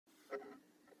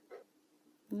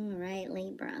All right,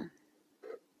 Libra.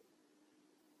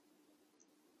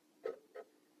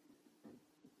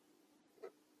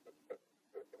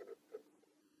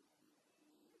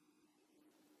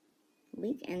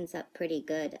 Week ends up pretty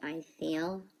good, I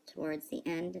feel, towards the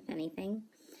end, if anything.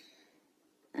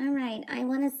 All right, I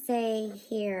want to say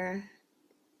here,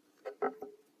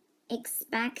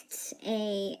 expect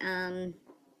the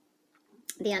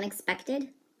unexpected.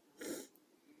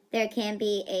 There can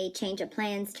be a change of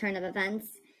plans, turn of events.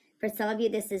 For some of you,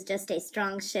 this is just a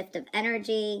strong shift of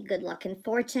energy. Good luck and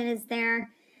fortune is there.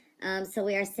 So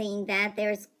we are seeing that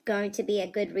there's going to be a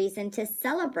good reason to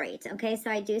celebrate. Okay,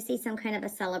 so I do see some kind of a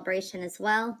celebration as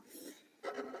well.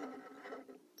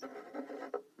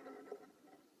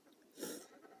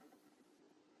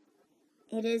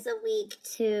 It is a week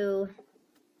to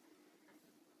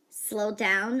slow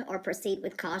down or proceed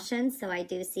with caution. So I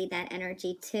do see that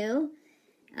energy too.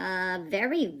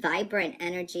 Very vibrant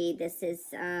energy. This is,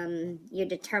 you're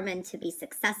determined to be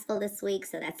successful this week.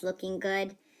 So that's looking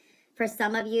good. For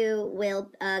some of you,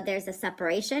 there's a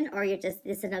separation, or this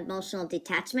is an emotional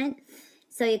detachment.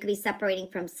 So you could be separating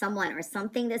from someone or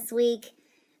something this week.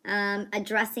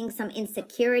 Addressing some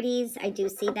insecurities. I do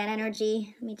see that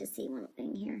energy. Let me just see one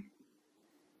thing here.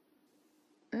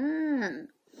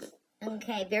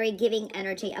 Okay, very giving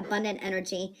energy, abundant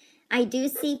energy. I do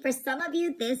see for some of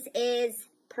you, this is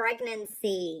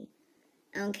pregnancy.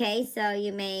 Okay, so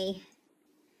you may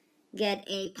get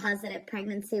a positive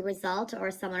pregnancy result,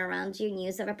 or someone around you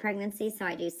news of a pregnancy. So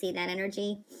I do see that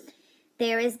energy.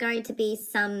 There is going to be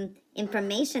some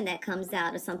information that comes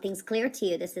out, if something's clear to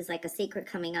you. This is like a secret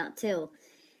coming out too.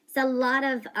 It's a lot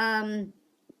of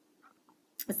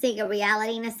seeing a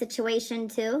reality in a situation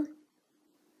too.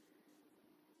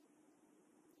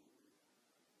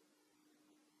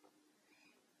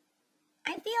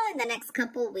 I feel in the next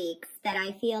couple weeks that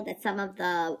I feel that some of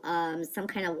the, some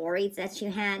kind of worries that you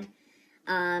had,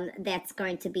 that's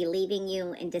going to be leaving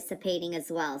you and dissipating as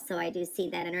well. So I do see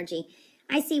that energy.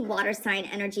 I see water sign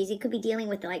energies. You could be dealing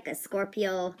with like a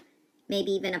Scorpio,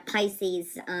 maybe even a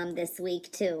Pisces this week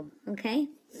too, okay?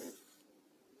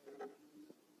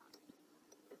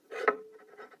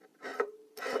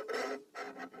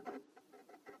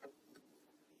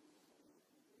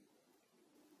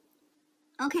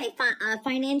 Okay,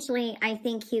 financially, I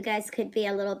think you guys could be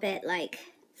a little bit like,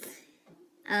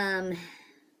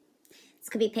 this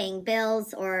could be paying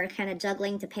bills or kind of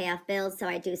juggling to pay off bills. So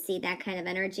I do see that kind of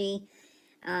energy.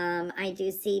 I do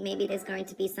see maybe there's going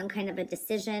to be some kind of a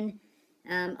decision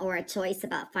or a choice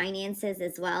about finances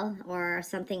as well, or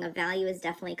something of value is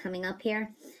definitely coming up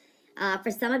here.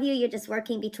 For some of you, you're just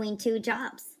working between two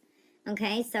jobs.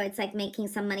 Okay, so it's like making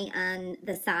some money on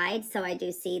the side. So I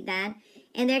do see that.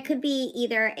 And there could be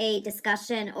either a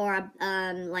discussion or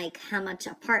like how much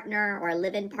a partner or a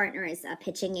live-in partner is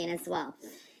pitching in as well.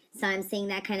 So I'm seeing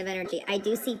that kind of energy. I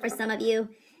do see for some of you,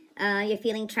 you're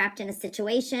feeling trapped in a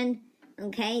situation.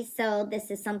 Okay, so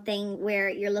this is something where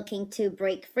you're looking to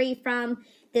break free from.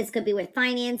 This could be with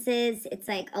finances. It's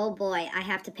like, oh boy, I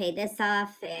have to pay this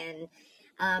off, and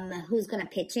who's going to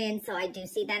pitch in? So I do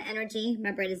see that energy.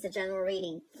 Remember, it is a general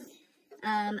reading.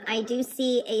 I do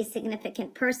see a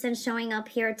significant person showing up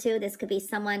here too. This could be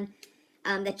someone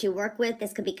that you work with.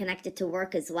 This could be connected to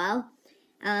work as well.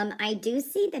 I do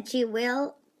see that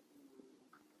you're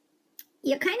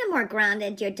kind of more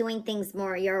grounded. You're doing things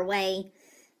more your way.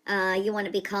 You want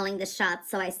to be calling the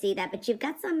shots, so I see that. But you've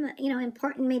got some,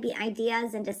 important maybe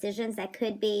ideas and decisions that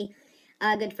could be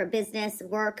good for business,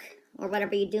 work, or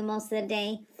whatever you do most of the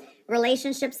day.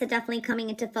 Relationships are definitely coming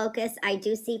into focus. I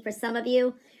do see for some of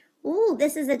you, ooh,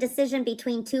 this is a decision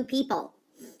between two people.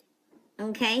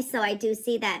 Okay, so I do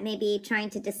see that maybe trying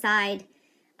to decide,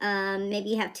 maybe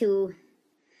you have two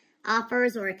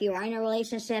offers, or if you are in a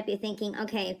relationship, you're thinking,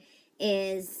 okay,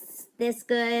 is this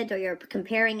good? Or you're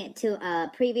comparing it to a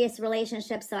previous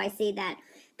relationship. So I see that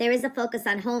there is a focus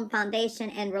on home foundation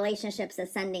and relationships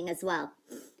ascending as well.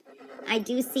 I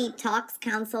do see talks,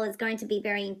 counsel is going to be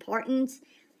very important.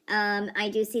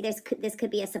 I do see this could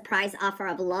be a surprise offer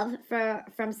of love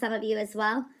from some of you as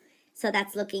well. So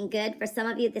that's looking good. For some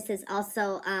of you, this is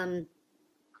also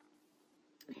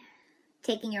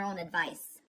taking your own advice.